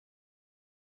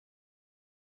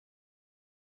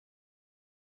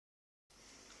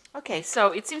Okay,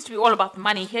 so it seems to be all about the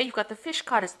money here. You've got the fish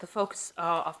card as the focus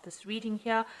of this reading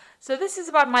here. So this is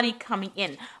about money coming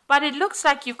in. But it looks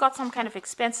like you've got some kind of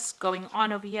expenses going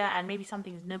on over here, and maybe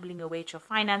something's nibbling away at your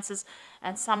finances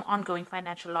and some ongoing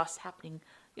financial loss happening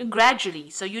gradually.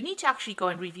 So you need to actually go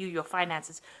and review your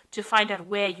finances to find out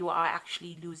where you are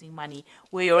actually losing money,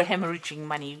 where you're hemorrhaging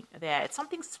money there. It's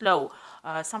something slow,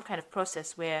 some kind of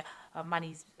process where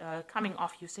money's coming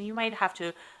off you. So you might have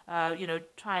to,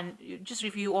 try and just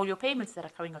review all your payments that are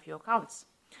coming off your accounts.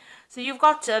 So you've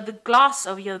got the glass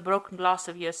over here, the broken glass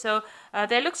over here. So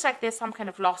there looks like there's some kind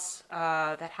of loss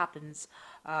that happens,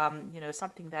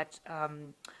 something that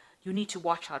you need to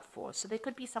watch out for. So there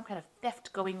could be some kind of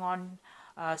theft going on.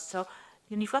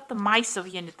 You've got the mice over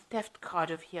here and the theft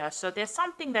card over here. So there's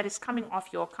something that is coming off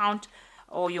your account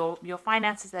or your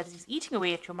finances that is eating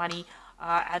away at your money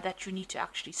and that you need to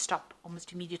actually stop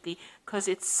almost immediately because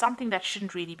it's something that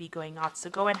shouldn't really be going out.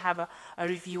 So go and have a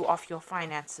review of your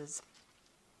finances.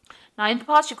 Now, in the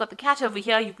past, you've got the cat over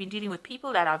here. You've been dealing with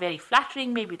people that are very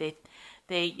flattering. Maybe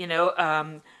they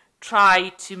try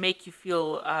to make you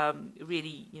feel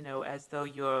really, as though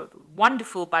you're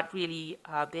wonderful, but really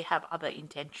they have other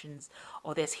intentions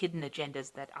or there's hidden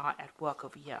agendas that are at work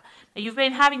over here. Now, you've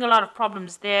been having a lot of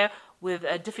problems there with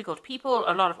difficult people,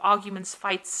 a lot of arguments,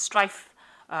 fights, strife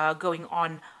going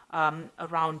on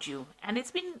around you. And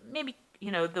it's been maybe,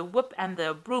 the whip and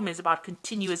the broom is about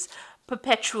continuous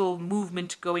perpetual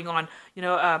movement going on,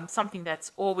 something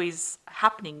that's always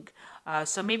happening.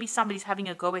 So maybe somebody's having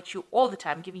a go at you all the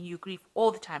time, giving you grief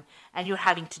all the time, and you're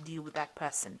having to deal with that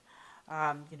person.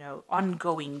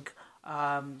 Ongoing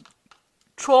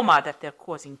trauma that they're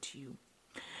causing to you.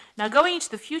 Now, going into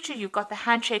the future, you've got the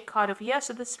handshake card over here.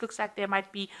 So this looks like there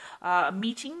might be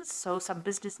meetings, so some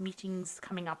business meetings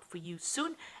coming up for you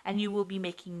soon, and you will be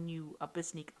making new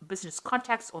business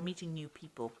contacts or meeting new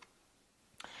people.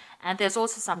 And there's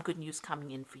also some good news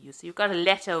coming in for you. So you've got a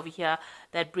letter over here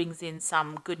that brings in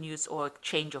some good news or a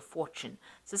change of fortune.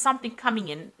 So something coming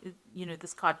in,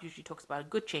 this card usually talks about a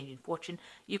good change in fortune.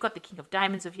 You've got the King of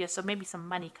Diamonds over here, so maybe some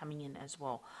money coming in as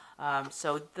well.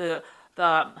 So the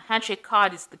handshake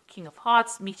card is the King of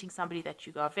Hearts, meeting somebody that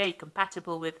you are very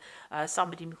compatible with,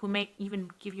 somebody who may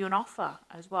even give you an offer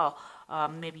as well,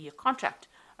 maybe a contract.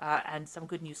 And some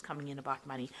good news coming in about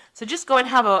money. So just go and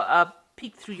have a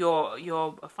peek through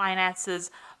your finances.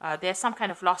 There's some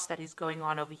kind of loss that is going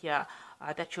on over here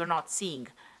that you're not seeing.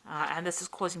 And this is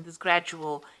causing this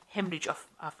gradual hemorrhage of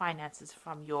finances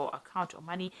from your account or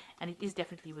money, and it is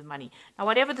definitely with money. Now,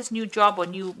 whatever this new job or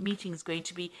new meeting is going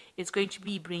to be, it's going to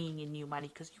be bringing in new money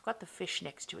because you've got the fish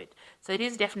next to it. So it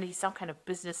is definitely some kind of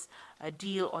business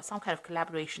deal or some kind of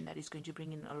collaboration that is going to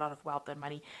bring in a lot of wealth and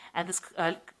money. And this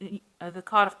the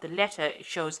card of the letter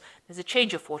shows there's a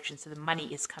change of fortune, so the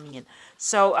money is coming in.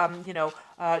 So,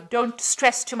 don't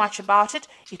stress too much about it.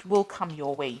 It will come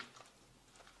your way.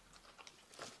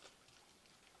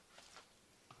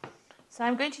 So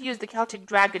I'm going to use the Celtic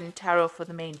Dragon Tarot for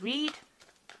the main read.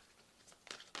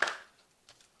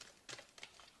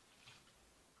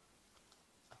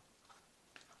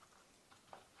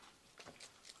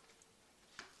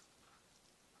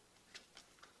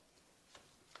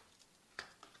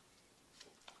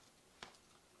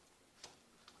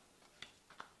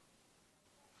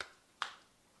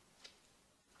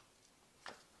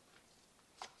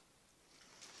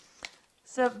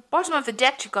 So bottom of the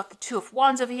deck, you've got the Two of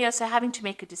Wands over here, so having to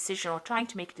make a decision or trying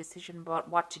to make a decision about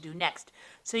what to do next.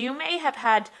 So you may have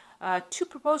had two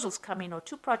proposals come in or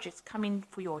two projects come in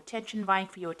for your attention, vying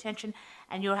for your attention,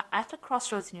 and you're at a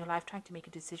crossroads in your life trying to make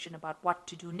a decision about what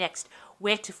to do next,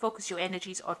 where to focus your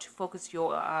energies or to focus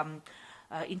your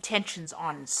intentions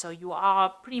on. So you are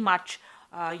pretty much,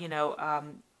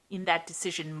 in that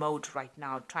decision mode right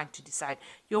now, trying to decide.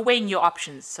 You're weighing your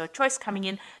options. So choice coming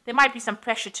in. There might be some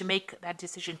pressure to make that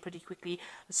decision pretty quickly.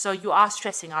 So you are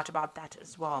stressing out about that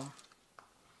as well.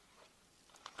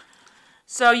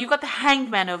 So you've got the Hanged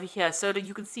Man over here, so that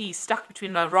you can see he's stuck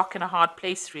between a rock and a hard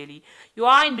place, really. You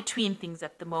are in between things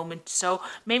at the moment, so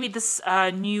maybe this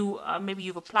maybe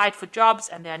you've applied for jobs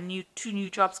and there are two new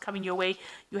jobs coming your way.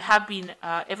 You have been,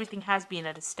 everything has been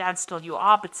at a standstill. You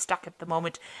are a bit stuck at the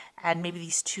moment, and maybe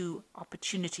these two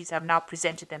opportunities have now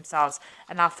presented themselves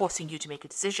and are forcing you to make a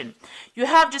decision. You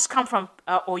have just come from,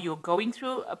 or you're going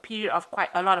through a period of quite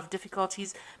a lot of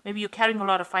difficulties. Maybe you're carrying a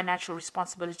lot of financial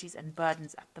responsibilities and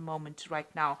burdens at the moment, right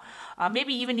now.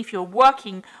 Maybe even if you're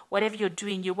working, whatever you're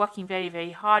doing, you're working very, very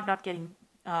hard, not getting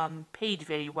paid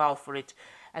very well for it.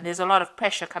 And there's a lot of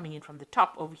pressure coming in from the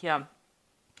top over here.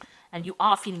 And you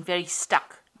are feeling very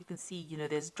stuck. You can see,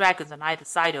 there's dragons on either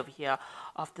side over here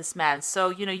of this man. So,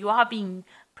 you are being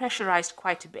pressurized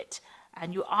quite a bit.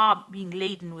 and you are being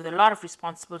laden with a lot of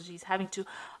responsibilities, having to,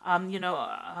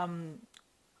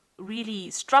 really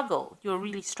struggle. You're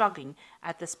really struggling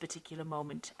at this particular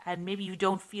moment, and maybe you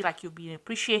don't feel like you're being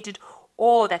appreciated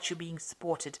or that you're being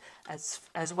supported as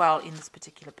well in this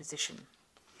particular position.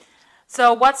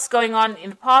 So what's going on in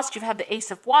the past? You've had the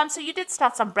Ace of Wands. So you did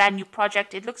start some brand new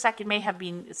project. It looks like it may have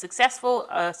been successful,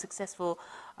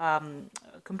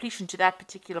 completion to that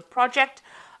particular project.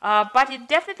 But it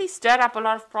definitely stirred up a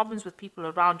lot of problems with people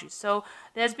around you. So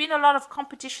there's been a lot of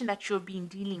competition that you're being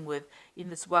dealing with in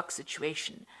this work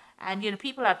situation. And,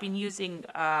 people have been using,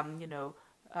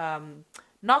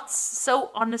 not so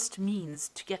honest means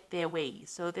to get their way.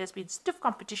 So there's been stiff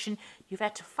competition. You've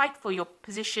had to fight for your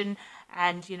position,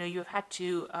 and you've had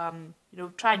to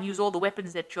try and use all the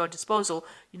weapons at your disposal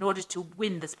in order to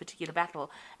win this particular battle.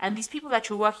 And these people that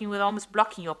you're working with are almost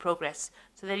blocking your progress,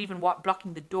 so they're even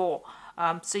blocking the door.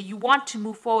 So you want to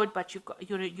move forward, but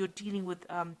you're dealing with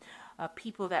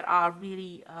people that are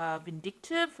really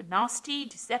vindictive, nasty,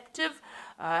 deceptive.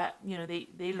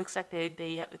 They looks like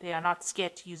they are not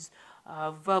scared to use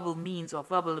verbal means or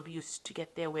verbal abuse to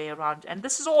get their way around. And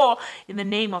this is all in the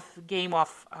name of the game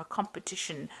of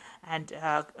competition and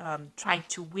trying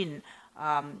to win,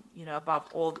 above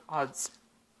all odds.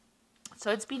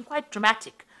 So it's been quite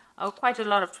dramatic, quite a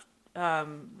lot of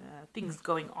things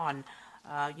going on.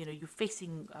 You're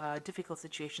facing difficult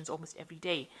situations almost every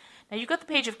day. Now, you've got the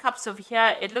Page of Cups over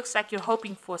here. It looks like you're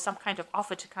hoping for some kind of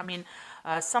offer to come in,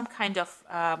 some kind of,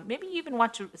 maybe you even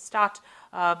want to start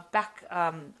back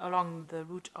along the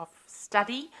route of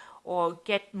study or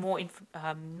get more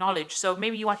knowledge. So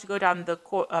maybe you want to go down the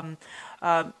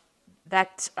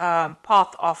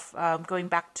path of going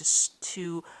back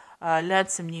to learn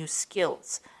some new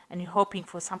skills, and you're hoping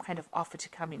for some kind of offer to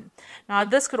come in. Now,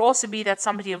 this could also be that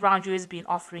somebody around you has been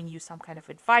offering you some kind of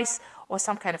advice or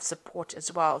some kind of support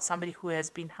as well, somebody who has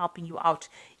been helping you out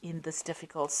in this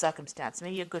difficult circumstance,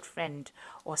 maybe a good friend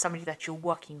or somebody that you're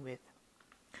working with.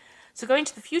 So going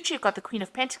to the future, you've got the Queen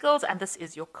of Pentacles, and this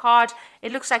is your card.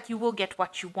 It looks like you will get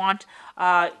what you want.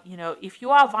 If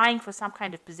you are vying for some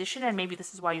kind of position, and maybe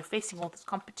this is why you're facing all this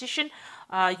competition,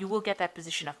 you will get that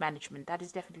position of management. That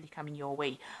is definitely coming your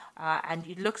way. And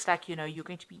it looks like, you're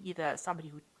going to be either somebody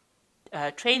who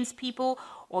trains people,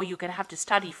 or you're going to have to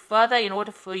study further in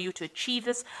order for you to achieve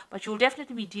this, but you'll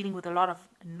definitely be dealing with a lot of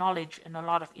knowledge and a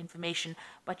lot of information,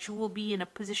 but you will be in a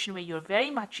position where you're very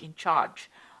much in charge.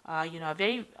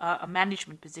 A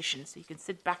management position, so you can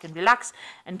sit back and relax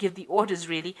and give the orders,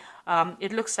 really.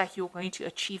 It looks like you're going to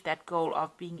achieve that goal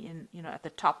of being at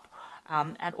the top.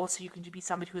 And also you're going to be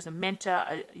somebody who's a mentor,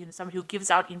 somebody who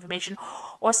gives out information,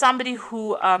 or somebody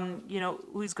who,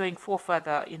 who is going for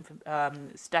further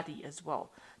study as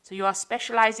well. So you are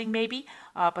specializing maybe,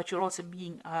 but you're also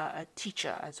being a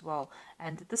teacher as well.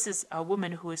 And this is a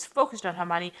woman who is focused on her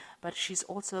money, but she's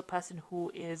also a person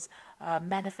who is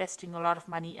manifesting a lot of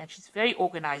money, and she's very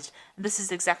organized. And this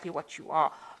is exactly what you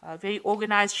are. Very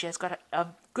organized. She has got a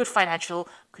good financial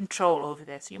control over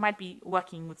there. So you might be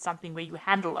working with something where you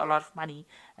handle a lot of money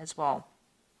as well.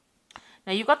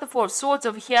 Now, you've got the Four of Swords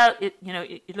over here.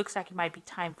 It looks like it might be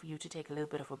time for you to take a little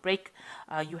bit of a break.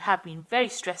 You have been very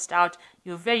stressed out.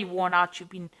 You're very worn out. You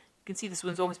can see this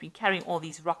one's almost been carrying all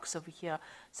these rocks over here.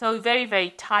 So very, very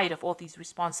tired of all these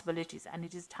responsibilities. And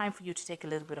it is time for you to take a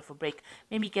little bit of a break.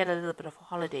 Maybe get a little bit of a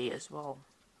holiday as well.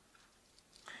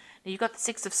 Now, you've got the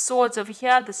Six of Swords over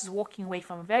here. This is walking away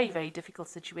from a very, very difficult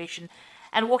situation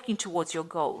and walking towards your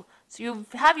goal. So you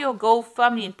have your goal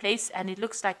firmly in place, and it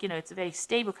looks like, it's a very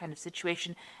stable kind of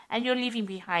situation, and you're leaving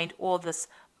behind all this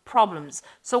problems.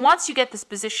 So once you get this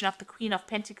position of the Queen of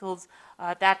Pentacles,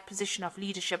 that position of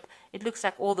leadership, it looks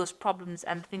like all those problems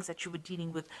and the things that you were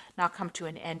dealing with now come to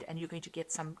an end, and you're going to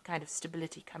get some kind of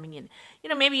stability coming in.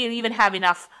 Maybe you even have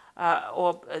enough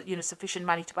sufficient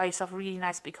money to buy yourself a really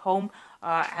nice big home,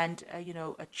 and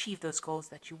achieve those goals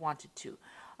that you wanted to.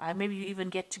 Maybe you even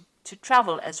get to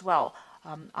travel as well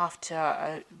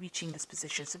after reaching this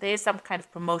position. So there is some kind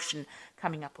of promotion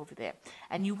coming up over there.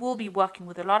 And you will be working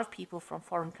with a lot of people from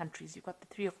foreign countries. You've got the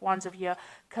Three of Wands over here,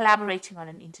 collaborating on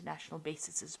an international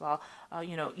basis as well.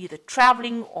 Either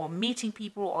traveling or meeting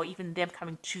people, or even them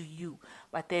coming to you.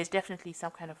 But there's definitely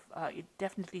some kind of, it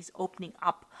definitely is opening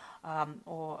up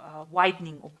or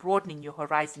widening or broadening your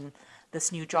horizon,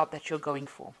 this new job that you're going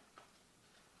for.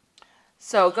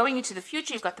 So going into the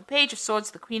future, you've got the Page of Swords,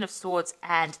 the Queen of Swords,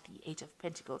 and the Eight of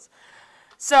Pentacles.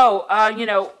 So,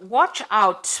 watch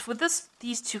out for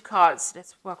these two cards.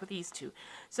 Let's work with these two.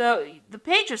 So the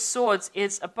Page of Swords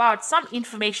is about some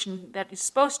information that is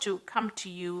supposed to come to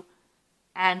you,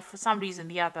 and for some reason or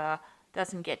the other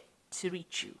doesn't get to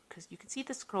reach you, because you can see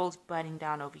the scrolls burning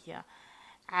down over here.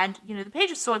 And, the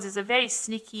Page of Swords is a very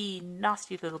sneaky,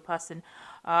 nasty little person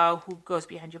who goes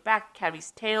behind your back,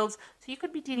 carries tales. So you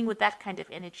could be dealing with that kind of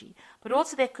energy. But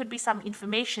also there could be some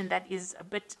information that is a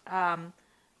bit,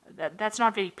 that's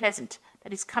not very pleasant,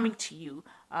 that is coming to you.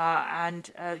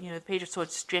 The Page of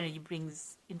Swords generally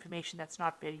brings information that's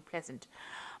not very pleasant.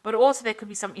 But also there could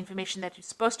be some information that you're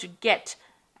supposed to get,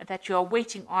 that you're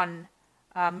waiting on,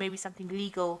 maybe something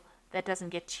legal that doesn't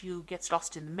get to you, gets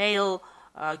lost in the mail,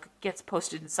 gets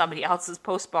posted in somebody else's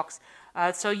post box.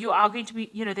 So you are going to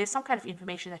be, there's some kind of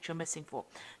information that you're missing for.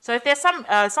 So if there's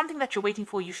something that you're waiting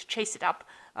for, you should chase it up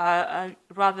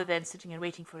rather than sitting and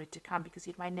waiting for it to come, because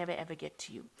it might never ever get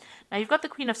to you. Now you've got the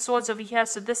Queen of Swords over here.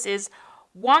 So this is,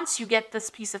 once you get this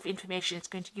piece of information, it's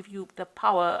going to give you the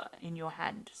power in your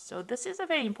hand. So this is a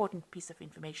very important piece of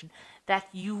information that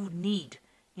you need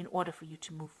in order for you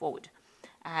to move forward.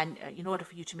 And in order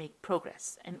for you to make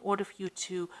progress, in order for you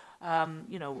to,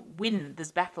 win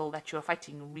this battle that you're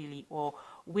fighting, really, or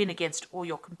win against all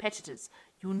your competitors,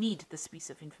 you need this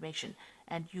piece of information.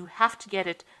 And you have to get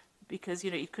it because,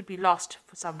 it could be lost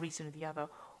for some reason or the other.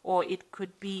 Or it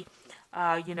could be,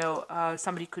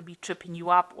 somebody could be tripping you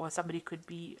up, or somebody could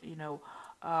be,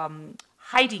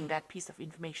 hiding that piece of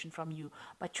information from you.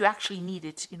 But you actually need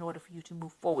it in order for you to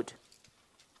move forward.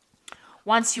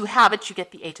 Once you have it, you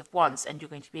get the Eight of Wands, and you're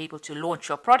going to be able to launch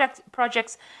your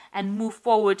projects and move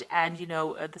forward. And,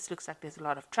 this looks like there's a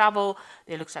lot of travel.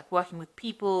 It looks like working with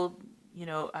people.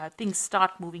 Things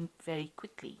start moving very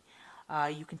quickly.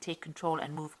 You can take control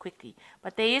and move quickly.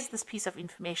 But there is this piece of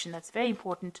information that's very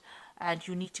important, and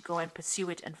you need to go and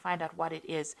pursue it and find out what it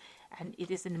is. And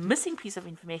it is a missing piece of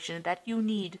information that you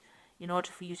need in order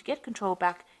for you to get control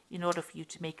back, in order for you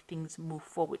to make things move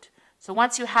forward. So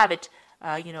once you have it,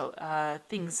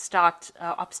 things start,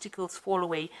 obstacles fall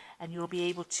away, and you'll be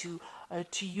able to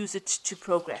use it to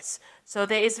progress. So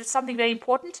there is something very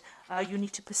important. You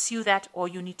need to pursue that, or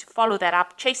you need to follow that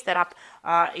up, chase that up,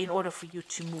 in order for you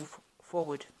to move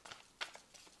forward.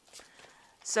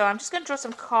 So I'm just going to draw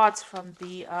some cards from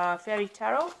the Fairy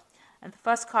Tarot. And the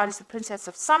first card is the Princess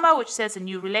of Summer, which says a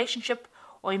new relationship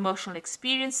or emotional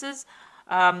experiences,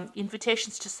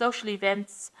 invitations to social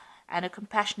events, and a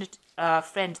compassionate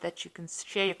friend that you can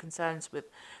share your concerns with.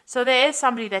 So there is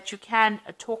somebody that you can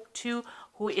talk to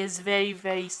who is very,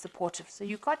 very supportive. So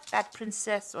you got that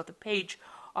Princess or the Page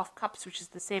of Cups, which is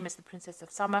the same as the Princess of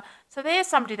Summer. So there is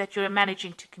somebody that you're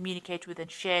managing to communicate with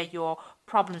and share your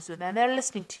problems with, and they're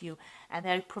listening to you, and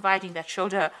they're providing that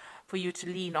shoulder for you to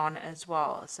lean on as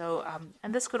well. So,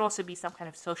 and this could also be some kind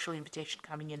of social invitation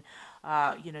coming in,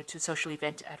 to a social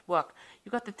event at work.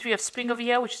 You've got the Three of Spring over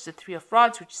here, which is the Three of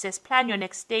Rods, which says plan your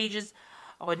next stages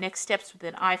or next steps with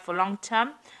an eye for long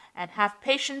term, and have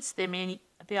patience. There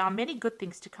are many good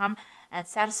things to come, and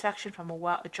satisfaction from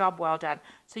a job well done.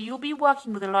 So you'll be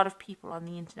working with a lot of people on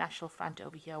the international front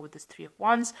over here with this Three of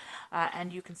Wands,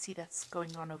 and you can see that's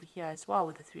going on over here as well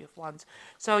with the Three of Wands.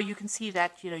 So you can see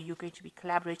that you're going to be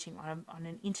collaborating on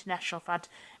an international front,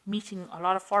 meeting a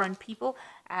lot of foreign people,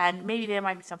 and maybe there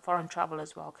might be some foreign travel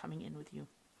as well coming in with you.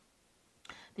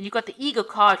 Then you've got the Eagle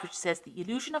card, which says the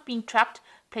illusion of being trapped,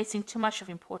 placing too much of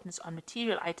importance on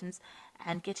material items,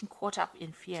 and getting caught up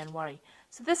in fear and worry.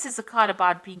 So this is a card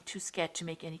about being too scared to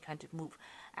make any kind of move.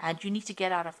 And you need to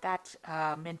get out of that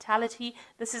mentality.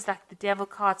 This is like the Devil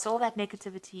card. So all that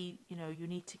negativity, you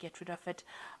need to get rid of it.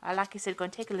 Like I said, go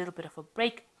and take a little bit of a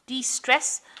break.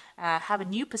 De-stress, have a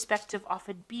new perspective of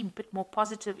it, be a bit more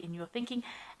positive in your thinking,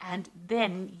 and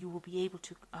then you will be able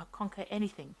to conquer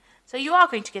anything. So you are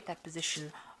going to get that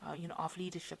position, of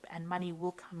leadership, and money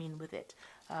will come in with it.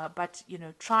 But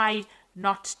try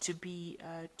not to be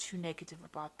too negative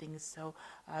about things. So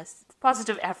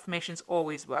positive affirmations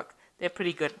always work. They're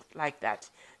pretty good like that.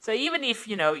 So even if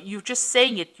you're just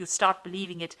saying it, you start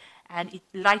believing it, and it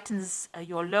lightens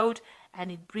your load, and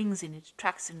it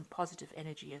attracts in positive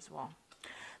energy as well.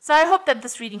 So I hope that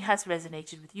this reading has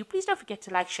resonated with you. Please don't forget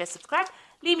to like, share, subscribe.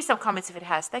 Leave me some comments if it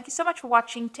has. Thank you so much for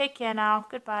watching. Take care now.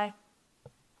 Goodbye.